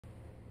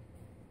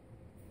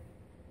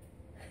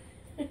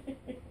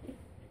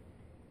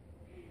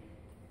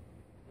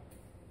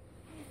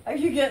Are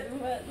you getting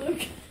wet,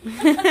 Luke?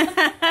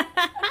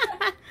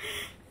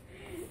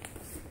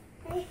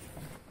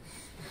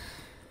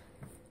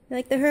 You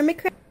like the hermit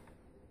crab?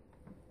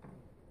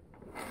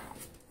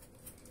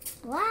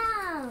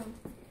 Wow.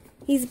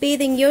 He's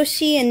bathing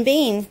Yoshi and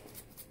Bane.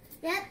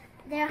 Yep,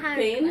 they're hermit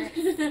Bane?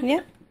 crabs.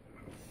 Yep.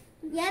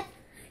 Yep.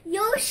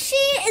 Yoshi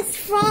is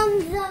from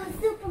the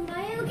Super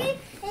Mario game.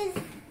 His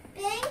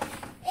Bane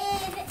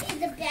is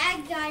the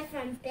bad guy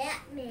from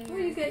Batman. Oh,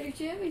 you got your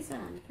jammies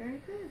on.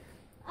 Very good.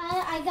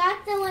 I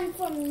got the one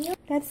from you.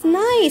 That's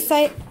nice.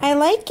 I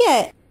like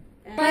it.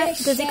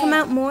 Does it come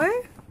out more?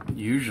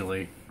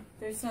 Usually.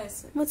 There's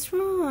nice. What's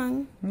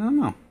wrong? I don't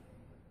know.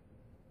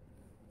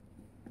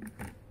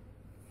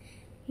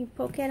 You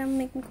poke at him,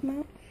 make him come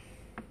out?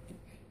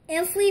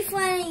 If we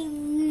find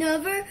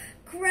another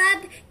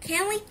crab,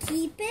 can we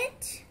keep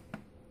it?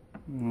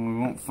 Well, we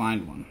won't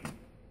find one.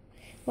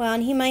 Well,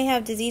 and he might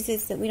have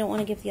diseases that we don't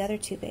want to give the other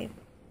two, babe.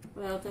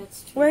 Well,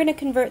 that's true. We're going to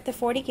convert the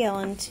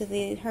 40-gallon to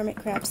the hermit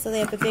crab so they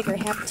have a bigger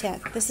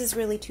habitat. This is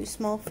really too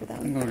small for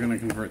them. We're going to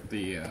convert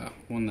the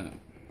one that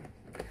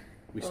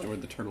we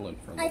stored the turtle in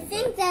for a little I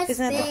think bit. that's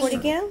Isn't that the big.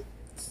 40-gallon?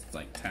 It's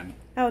like 10.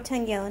 Oh,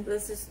 10-gallon.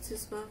 This is too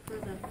small for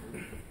them.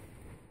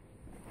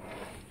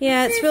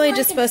 Yeah, This it's is really like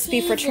just a supposed to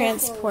be for table.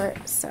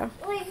 transport, so.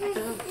 Wait,